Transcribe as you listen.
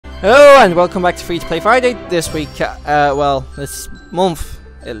Hello and welcome back to Free to Play Friday. This week, well, this month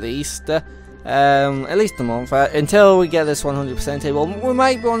at least a month, until we get this 100%. Well, we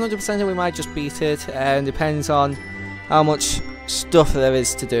might be 100%, we might just beat it, and depends on how much stuff there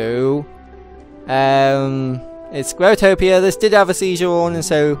is to do. It's Growtopia. This did have a seizure warning,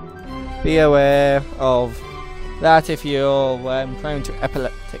 so be aware of that if you're prone to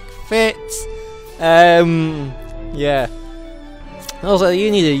epileptic fits. Yeah. Also, you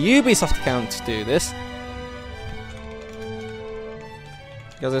need a Ubisoft account to do this,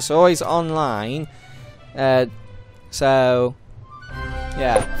 because it's always online. So,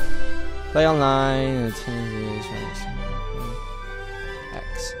 yeah, play online.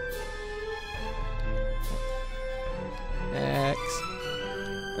 X.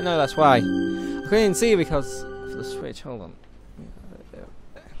 No, that's why. I couldn't see because of the switch. Hold on.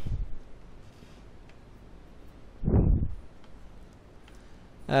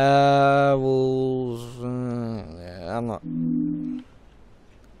 Well, yeah, I'm not.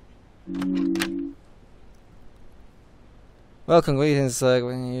 Welcome, greetings,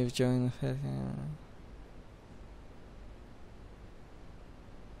 when you've joined the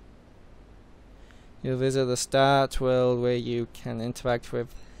you'll visit the Start world where you can interact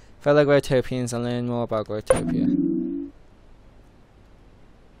with fellow Growtopians and learn more about Growtopia.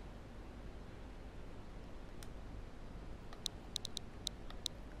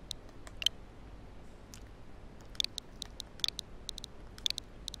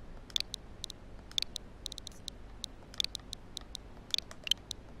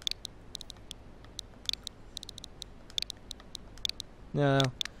 No.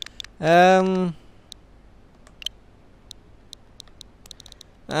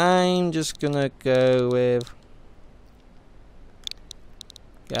 I'm just gonna go with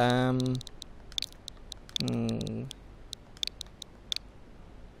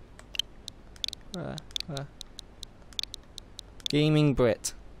Gaming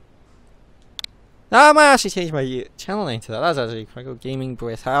Brit. I might actually change my channel name to that. That's actually quite good. Gaming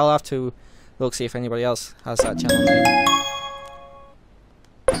Brit. I'll have to look, see if anybody else has that channel name.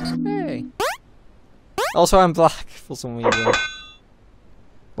 Hey. Also, I'm black for some reason.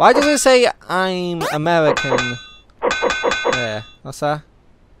 Why does it say I'm American? There. What's that?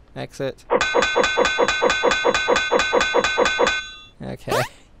 Exit. Okay.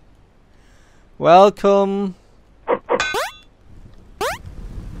 Welcome.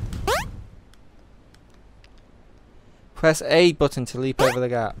 Press A button to leap over the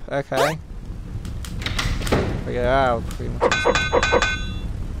gap. Okay. Figure it out pretty much.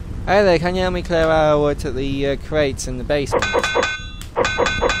 Hey there, can you help me clear out the crates in the basement?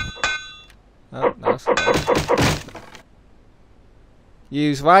 Oh, no.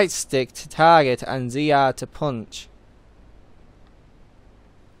 Use right stick to target and ZR to punch.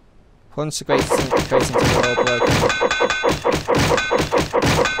 Punch the crates until they're all broken.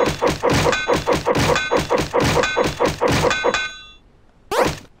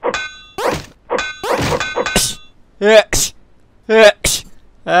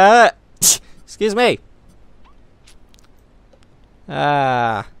 Excuse me.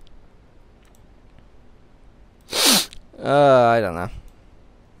 I don't know.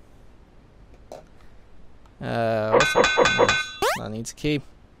 What's that? I need to keep.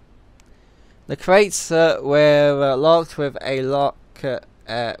 The crates were locked with a lock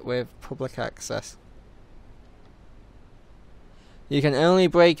with public access. You can only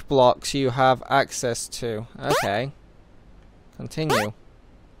break blocks you have access to. Okay. Continue.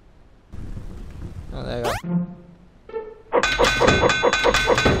 Oh, there you go.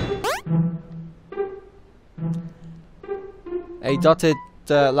 A dotted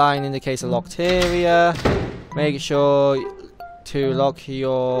line indicates a locked area. Make sure to lock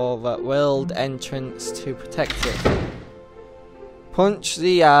your world entrance to protect it. Punch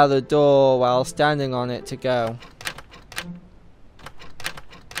the door while standing on it to go.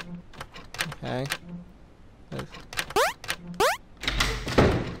 Okay.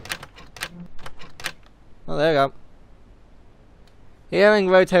 Oh, there we go. Here in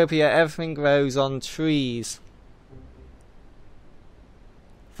Growtopia, everything grows on trees.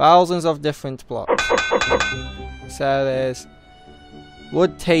 Thousands of different blocks. So there's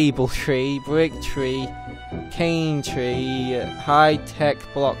wood table tree, brick tree, cane tree, high-tech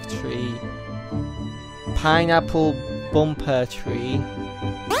block tree, pineapple bumper tree,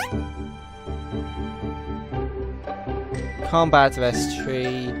 combat vest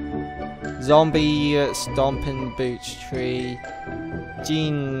tree, zombie stomping boots tree,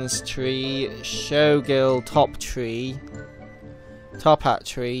 jeans tree, showgirl top tree, top hat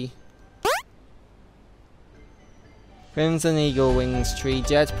tree, Crimson Eagle Wings tree,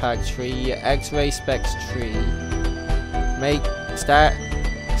 Jetpack tree, X-Ray Specs tree,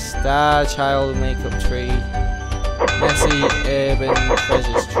 Star Child Makeup tree, Messy Urban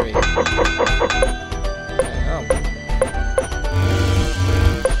Treasures tree. Oh.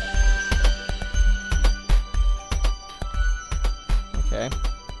 Okay.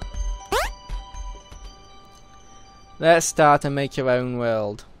 Let's start and make your own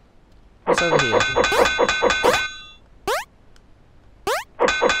world. What's over here?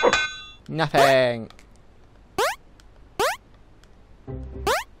 Nothing.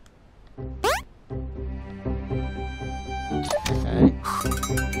 Okay.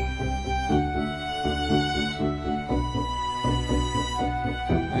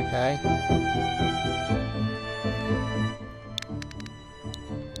 Okay.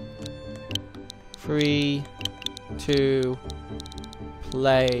 Three, two,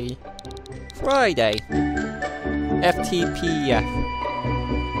 play Friday. FTPF.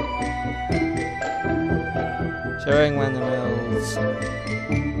 Showing when the mills start.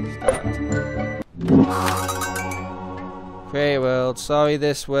 Create world. Sorry,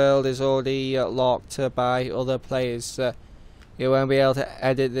 this world is already locked by other players. You won't be able to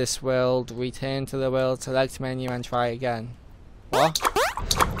edit this world. Return to the world, select menu and try again. What?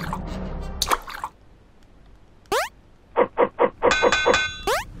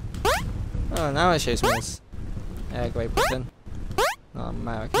 Oh, now it shows me as Great Britain, not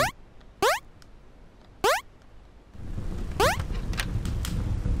America.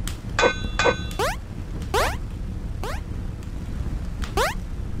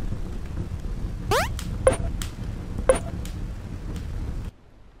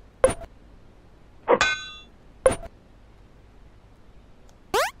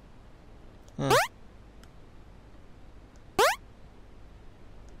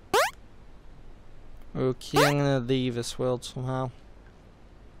 Okay, I'm gonna leave this world somehow.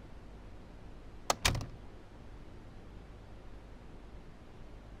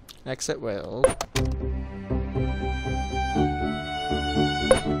 Exit world.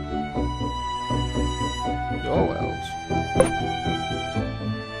 Your world.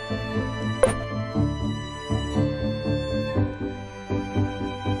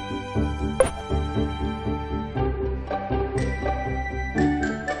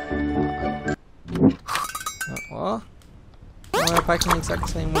 What? Why am I packing the exact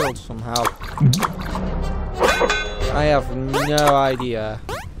same world somehow? I have no idea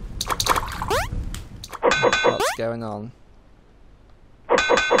what's going on.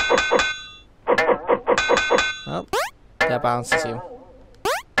 Oh, that bounces you.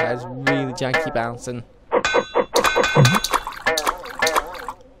 That is really janky bouncing.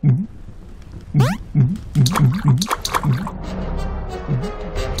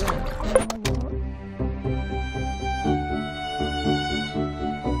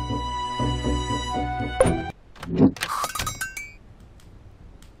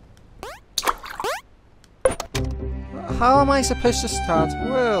 How am I supposed to start a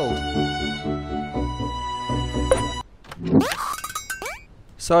world?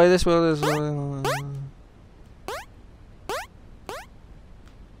 Sorry, this world is...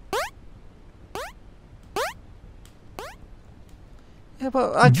 Yeah,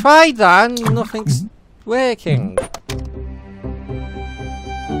 but I tried that and nothing's working.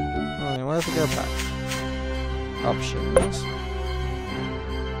 Alright, where do we go back? Options.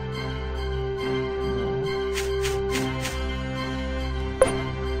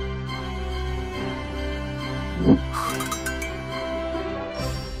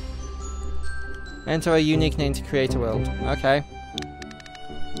 Enter a unique name to create a world. Okay.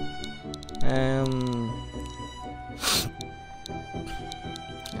 I don't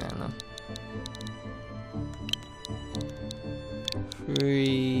know.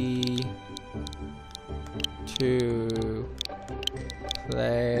 3, 2,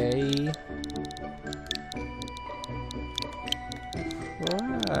 play.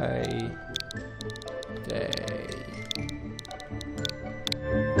 Friday.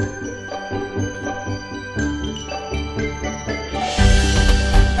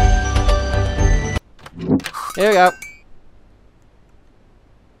 Here we go.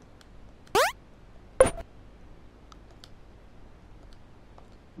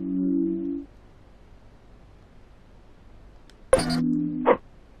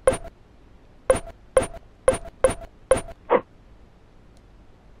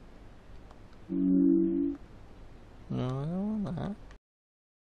 No, I don't want that.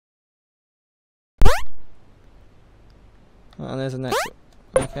 And there's a next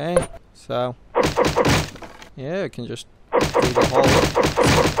one. Okay, so yeah, we can just do the whole.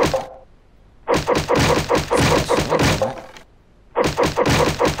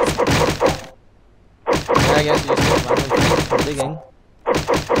 I guess you just get random things from digging.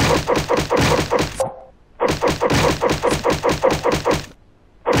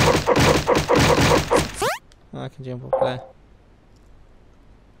 I can jump up there.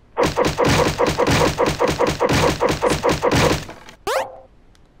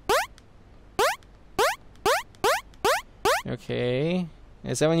 Okay.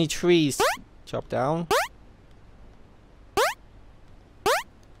 Is there any trees to chop down?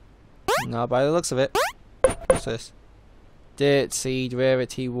 No, by the looks of it. What's this? Dirt seed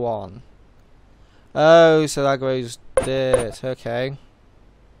rarity 1. Oh, so that grows dirt. Okay.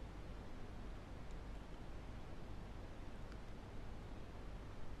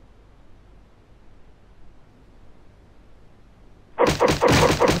 Let's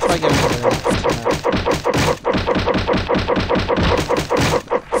try getting rid of that.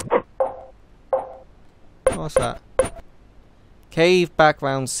 What's that? Cave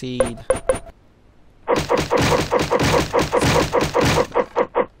background seed.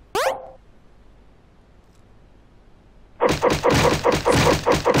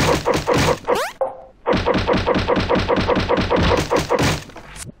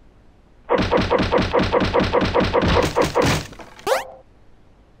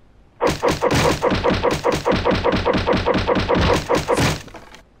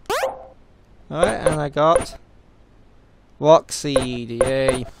 Alright, and I got rock seed,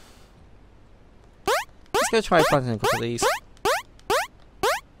 yay. Let's go try planting a couple of these.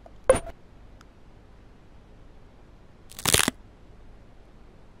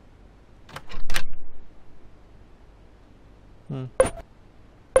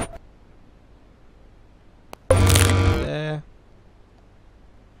 There.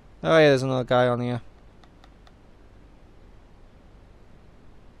 Oh yeah, there's another guy on here.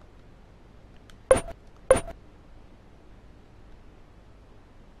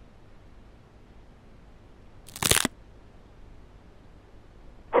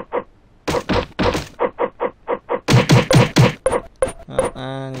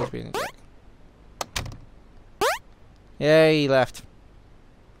 And he's being a dick. Yeah, he left.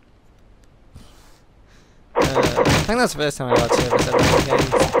 I think that's the first time I got service ever in the game.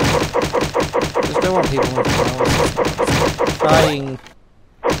 Just don't want people trying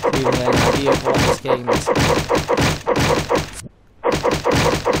to even get an idea of what this game is.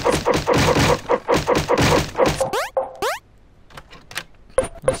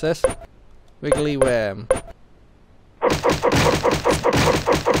 What's this? Wiggly worm.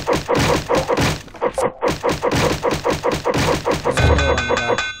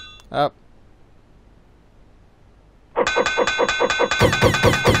 Up.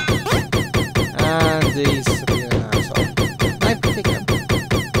 And he's an asshole. I pick him.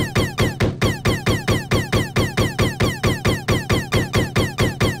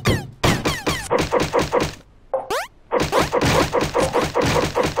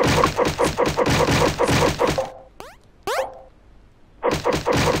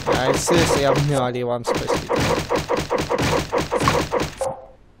 I seriously have no idea what I'm supposed to be doing.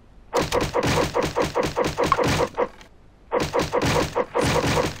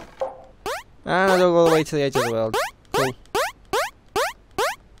 And I don't go all the way to the edge of the world. Cool.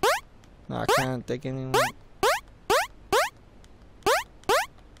 No, I can't dig anymore.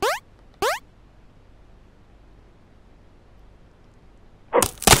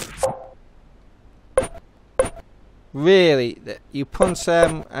 Really? You punch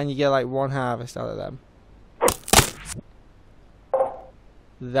them and you get like one harvest out of them?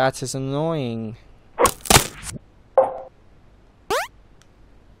 That is annoying.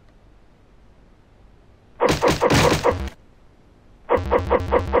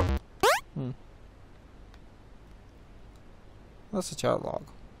 What's a chat log?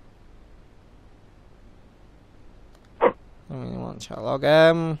 I don't really want a chat log.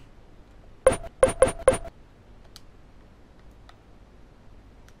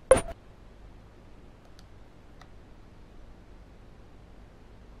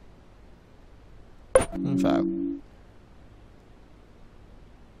 Info.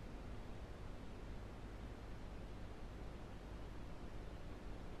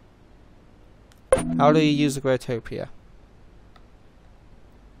 How do you use the Growtopia?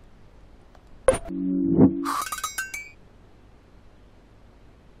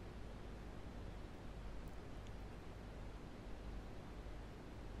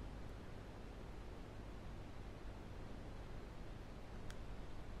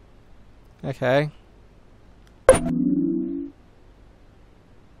 Okay.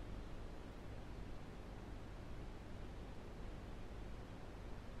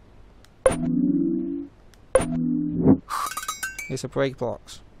 It's a break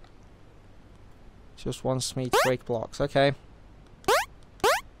blocks. Just wants me to break blocks. Okay.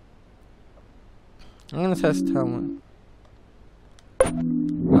 I'm gonna test helmet.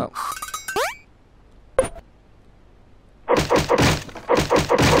 Oh.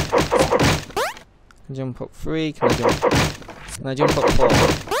 Can I jump up 3? Can I jump up 4?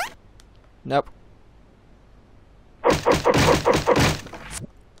 Nope.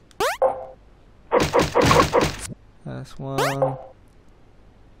 That's 1.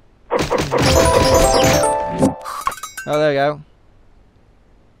 Oh, there we go.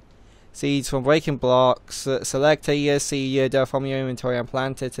 Seeds from breaking blocks. Select a seed from your inventory and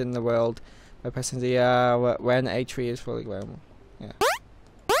plant it in the world by pressing the when a tree is fully grown. Yeah.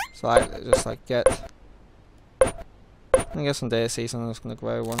 So just like get. I guess on day seeds I'm just gonna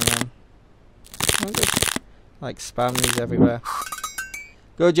grow one of them. I'll just like spam these everywhere.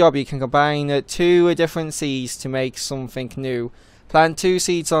 Good job. You can combine 2 different seeds to make something new. Plant 2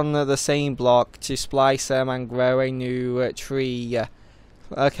 seeds on the same block to splice them and grow a new tree.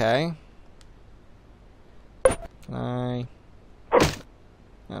 Okay. Can I?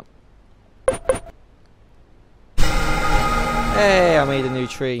 No. Hey, I made a new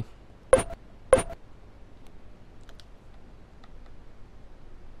tree.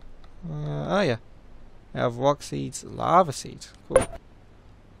 Oh yeah. I have rock seeds, lava seeds. Cool.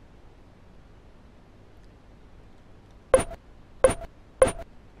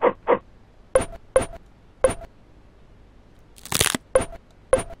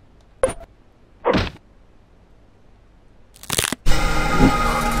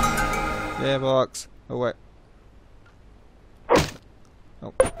 Yeah, blocks. Oh wait.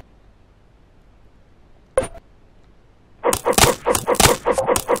 Oh.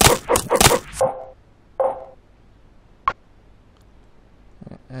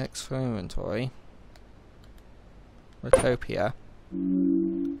 X for inventory. Growtopia.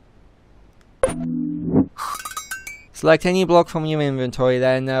 Select any block from your inventory,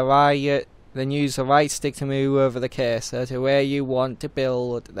 then use the right stick to move over the cursor to where you want to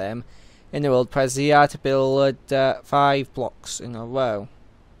build them. In the world, press ZR to build 5 blocks in a row.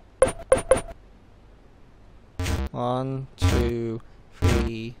 1, 2,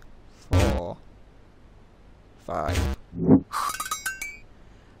 3, 4, 5.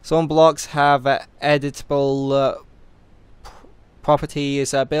 Some blocks have editable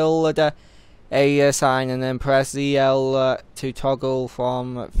properties. Build a sign and then press ZL to toggle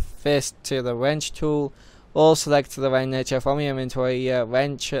from fist to the wrench tool. Or select the wrench from your inventory,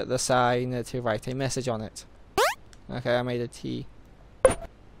 wrench the sign to write a message on it. Okay, I made a T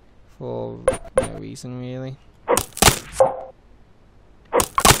for no reason really.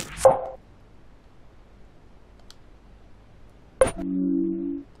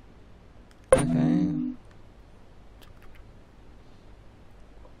 Okay.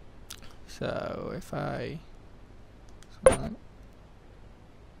 So if I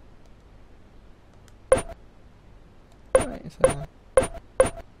so,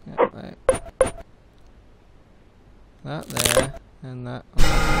 yeah, right. That there, and that.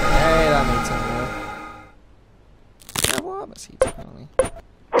 Hey, that made sense. Yeah, what other seeds apparently?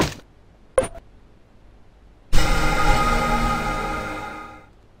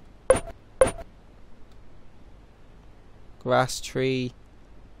 Grass tree,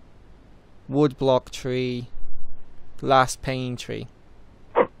 wood block tree, glass pane tree.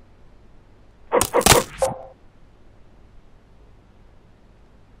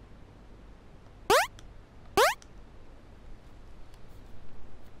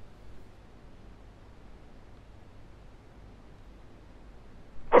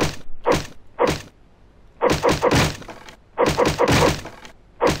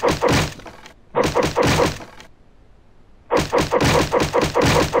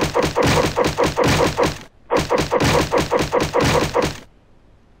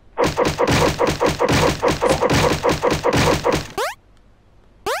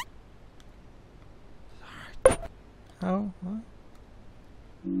 Oh, what?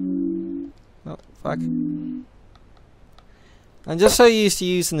 Oh, fuck. I'm just so used to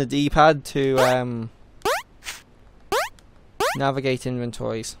using the D-pad to navigate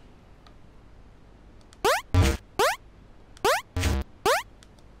inventories.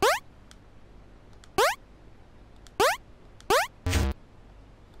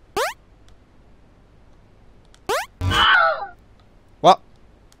 What?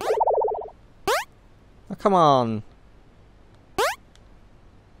 Oh, come on.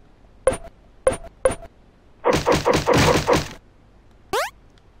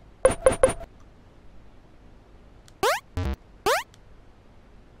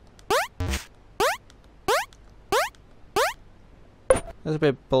 That's a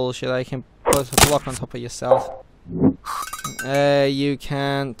bit bullshit. I can put a block on top of yourself. You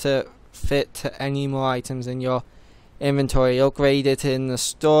can't fit any more items in your inventory. Upgrade it in the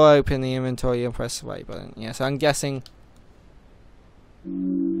store, open the inventory and press the right button. Yeah, so I'm guessing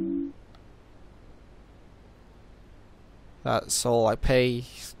that's all I pay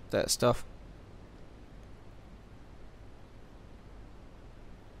that stuff.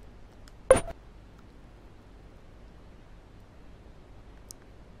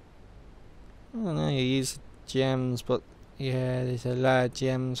 I don't know, you use gems, but yeah, there's a lot of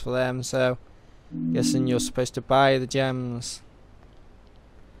gems for them, so guessing you're supposed to buy the gems.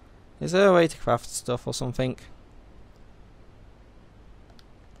 Is there a way to craft stuff or something?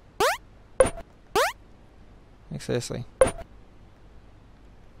 Like seriously.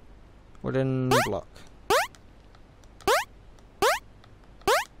 Wooden block.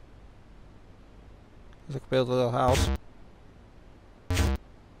 I could build a little house.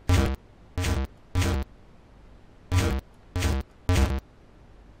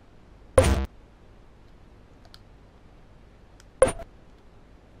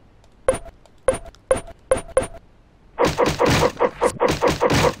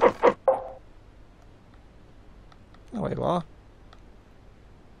 Oh wait, what?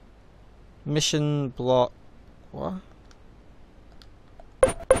 Mission block. What?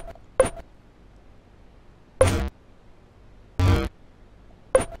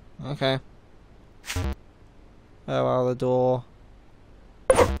 Okay. Oh well, the door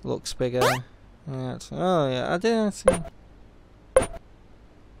looks bigger. Yeah, oh yeah, I didn't see.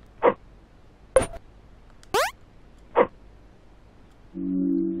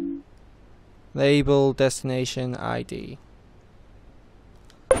 Label destination ID.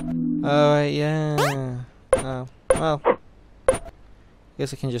 Alright, yeah. Oh, well.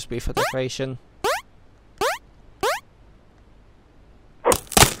 Guess it can just be for decoration.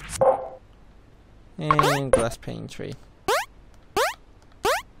 And glass pane tree.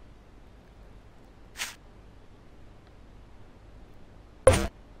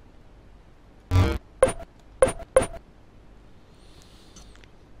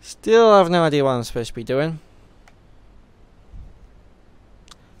 Still have no idea what I'm supposed to be doing.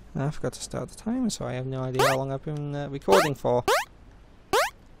 I forgot to start the timer, so I have no idea how long I've been recording for.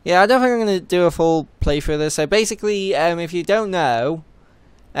 Yeah, I don't think I'm going to do a full playthrough of this. So basically, if you don't know,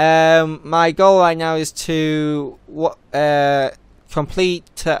 my goal right now is to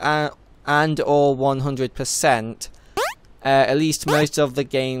complete and or 100% at least most of the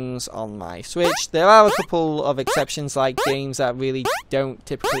games on my Switch. There are a couple of exceptions, like games that really don't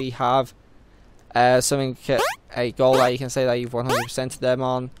typically have something, a goal that you can say that you've 100%ed them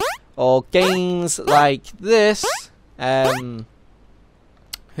on, or games like this,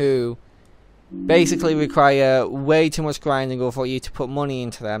 who basically require way too much grinding for you to put money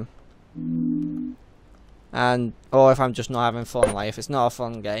into them, and or if I'm just not having fun. Like if it's not a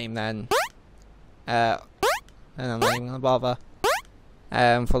fun game, then I'm not even gonna bother.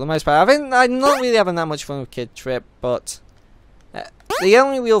 For the most part, I'm not really having that much fun with Kid Trip, but the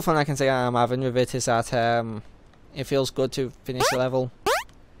only real fun I can say I'm having with it is that it feels good to finish the level.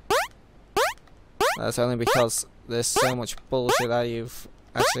 That's only because there's so much bullshit that you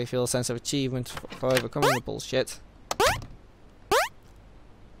actually feel a sense of achievement for overcoming the bullshit.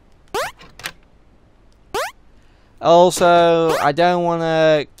 Also, I don't want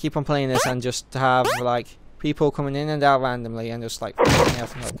to keep on playing this and just have like people coming in and out randomly and just like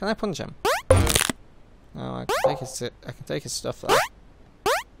can I punch him? No, I can take his stuff though.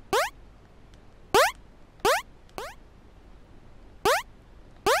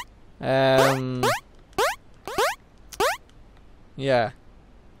 Yeah.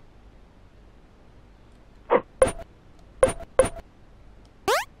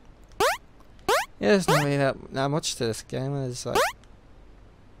 Yeah, there's not really that much to this game. It's like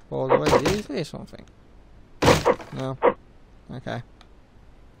all the way. Did you say something? No. Okay.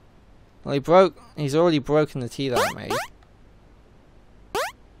 Well, he's already broken the tea that I made.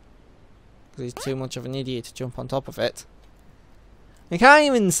 Because he's too much of an idiot to jump on top of it. I can't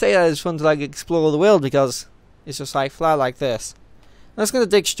even say that it's fun to like explore the world because it's just like flat like this. I'm just gonna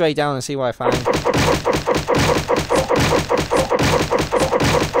dig straight down and see what I find.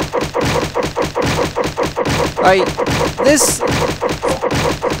 Like this,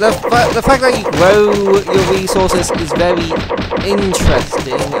 the fact that you grow your resources is very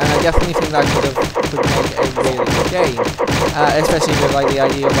interesting, and I definitely think that could make a really good game, especially with like the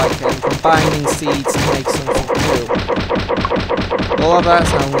idea of like combining seeds to make something new. All of that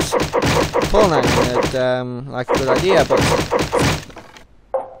sounds fun and like a good idea, but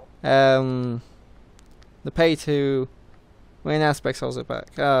the pay to win aspects holds it back.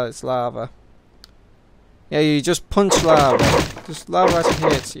 Oh, it's lava. Yeah, you just punch lava. Just lava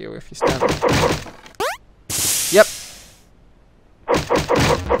actually hits you if you stand there. Yep.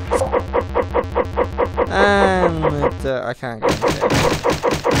 And I can't get into it.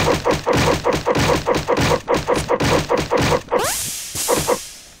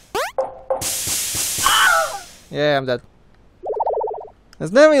 Yeah, I'm dead.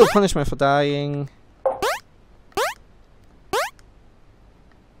 There's no real punishment for dying.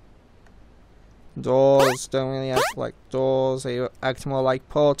 Doors don't really act like doors, they act more like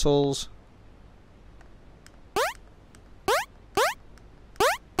portals.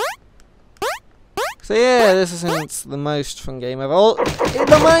 So yeah, this isn't the most fun game ever. It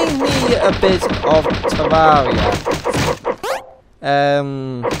reminds me a bit of Terraria.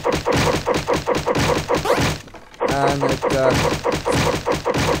 And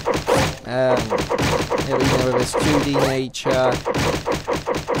you know, with its 2D nature.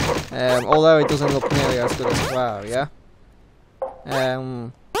 Although it doesn't look nearly as good as Terraria.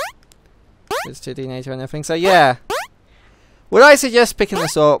 It's 2D nature and everything. So yeah, would I suggest picking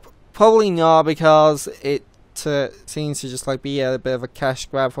this up? Probably not, because it seems to just like be a bit of a cash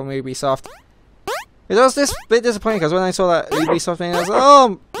grab from Ubisoft. It was this bit disappointing because when I saw that Ubisoft thing, I was like,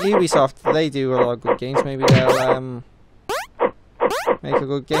 oh, Ubisoft, they do a lot of good games. Maybe they'll make a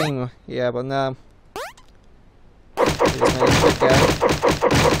good game. Yeah, but no. They just made a shit game.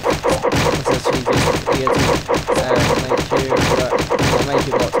 It's actually just here to make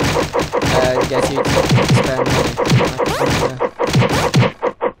you get you to spend money.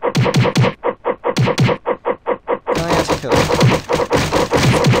 Can I actually kill it?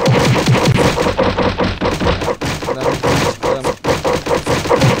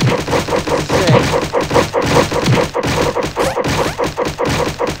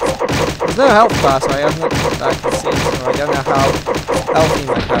 There's no health bar, so I haven't I can see, so I don't know how healthy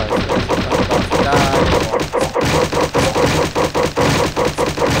my character is. I'm about to die.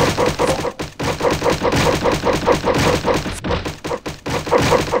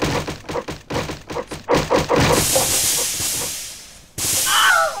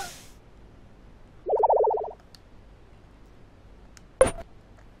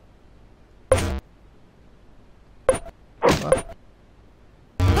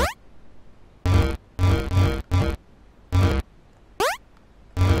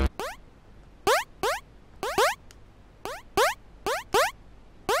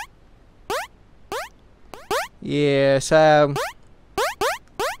 Yeah, so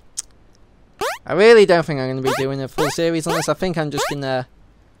I really don't think I'm going to be doing a full series on this. I think I'm just going to,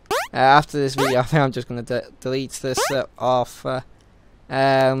 after this video, I think I'm just going to delete this off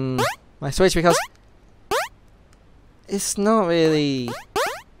my Switch, because it's not really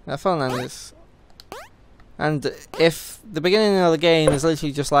fun on this. And if the beginning of the game is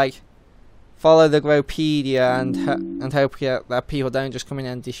literally just like follow the Growtopedia and hope that people don't just come in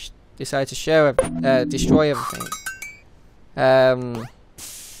and decide to destroy everything. And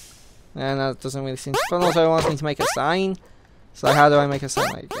that doesn't really seem fun. Also, it wants me to make a sign. So how do I make a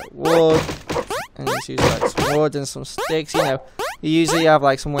sign? Like wood, and just use like some wood and some sticks. You know, you usually have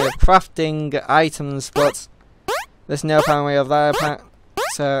like some way of crafting items, but there's no apparent way of that.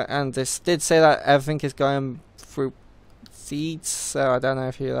 So, and this did say that everything is going through seeds. So I don't know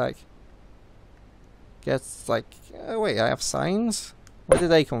if you like gets like. Oh wait, I have signs. Where did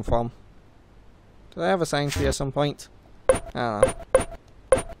they come from? Did I have a sign tree at some point? I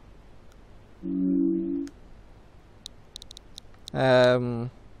don't know.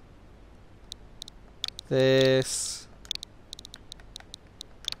 This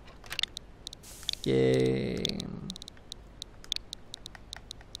game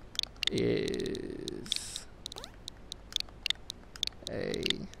is a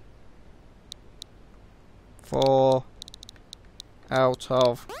 4 out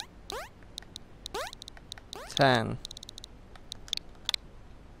of 10.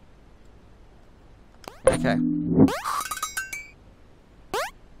 Okay.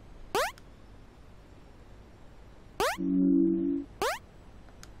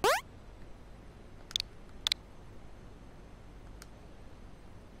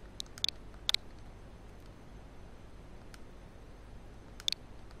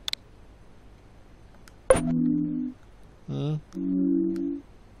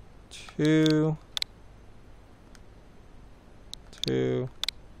 Two,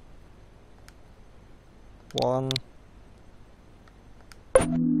 1. There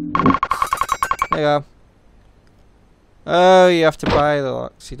you go. Oh, you have to buy the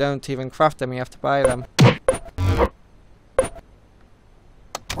locks. You don't even craft them, you have to buy them.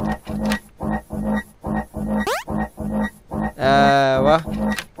 What?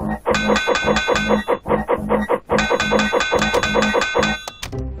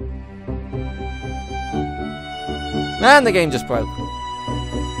 And the game just broke.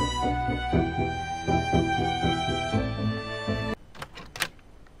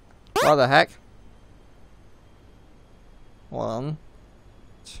 What the heck? 1,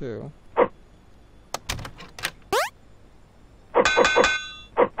 2.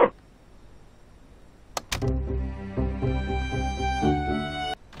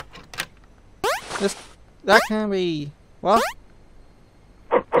 That can't be. What?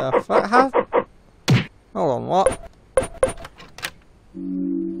 The fuck? How? Hold on, what?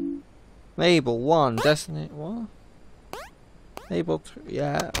 Label 1, Destiny. What? Label 2,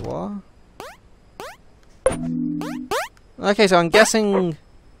 yeah, what? Okay, so I'm guessing.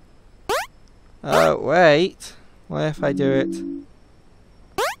 Oh, wait. What if I do it?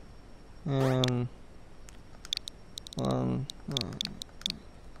 1.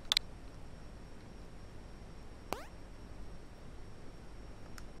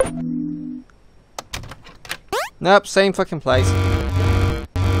 Nope, same fucking place.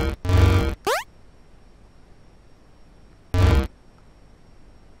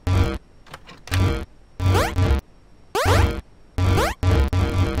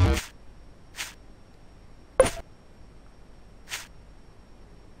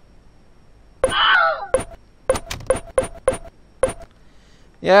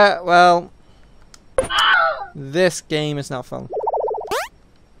 Yeah, well, this game is not fun.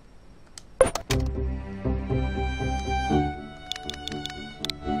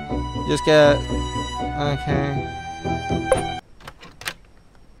 Just get... Okay.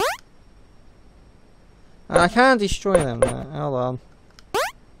 I can't destroy them. Hold on.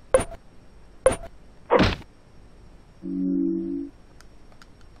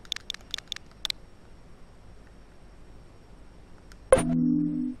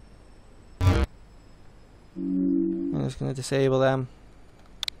 I'm just going to disable them.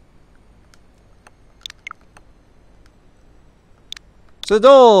 So the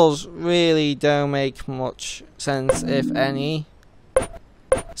doors really don't make much sense, if any.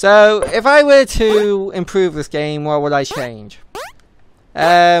 So if I were to improve this game, what would I change?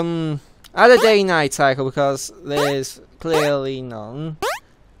 Add a day-night cycle because there's clearly none.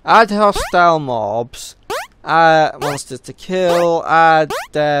 Add hostile mobs. Add monsters to kill. Add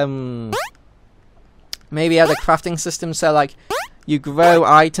maybe add a crafting system so like you grow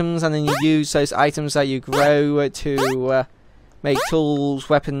items and then you use those items that you grow to make tools,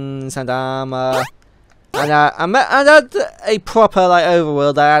 weapons, and armor, and add a proper like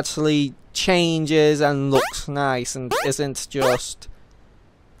overworld that actually changes and looks nice and isn't just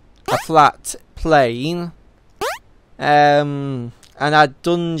a flat plane. And add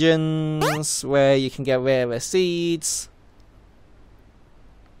dungeons where you can get rare seeds.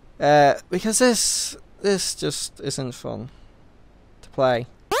 Because this just isn't fun to play.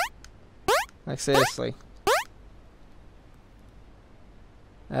 Like seriously.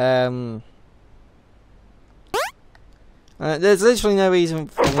 There's literally no reason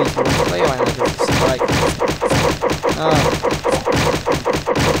for me to want to play right now. It's like,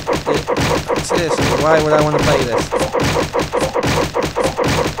 seriously, why would I want to play this?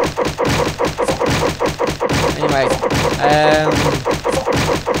 Anyway,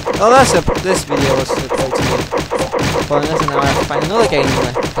 well, this video was supposed to be pointless, and now I have to find another game to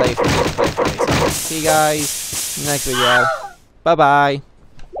play for me to play. So, see you guys in the next video. Bye bye.